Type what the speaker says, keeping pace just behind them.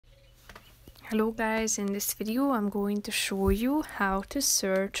Hello guys, in this video I'm going to show you how to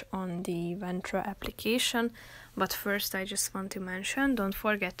search on the Ventra application, but first I just want to mention, don't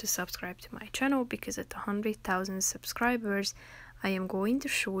forget to subscribe to my channel because at 100,000 subscribers I am going to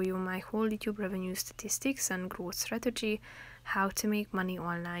show you my whole YouTube revenue statistics and growth strategy, how to make money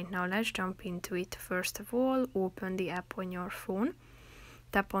online. Now let's jump into it. First of all, open the app on your phone,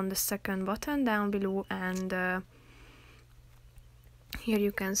 tap on the second button down below, and here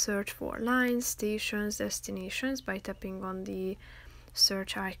you can search for lines, stations, destinations by tapping on the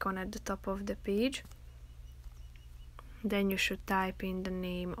search icon at the top of the page. Then you should type in the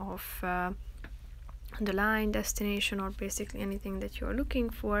name of the line, destination, or basically anything that you're looking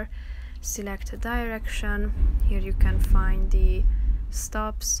for. Select a direction. Here you can find the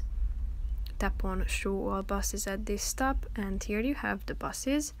stops. Tap on show all buses at this stop, and here you have the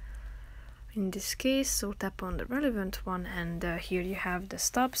buses in this case, so tap on the relevant one, and here you have the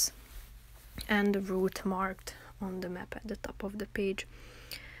stops and the route marked on the map at the top of the page.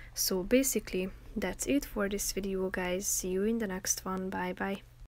 So basically that's it for this video guys. See you in the next one. Bye bye.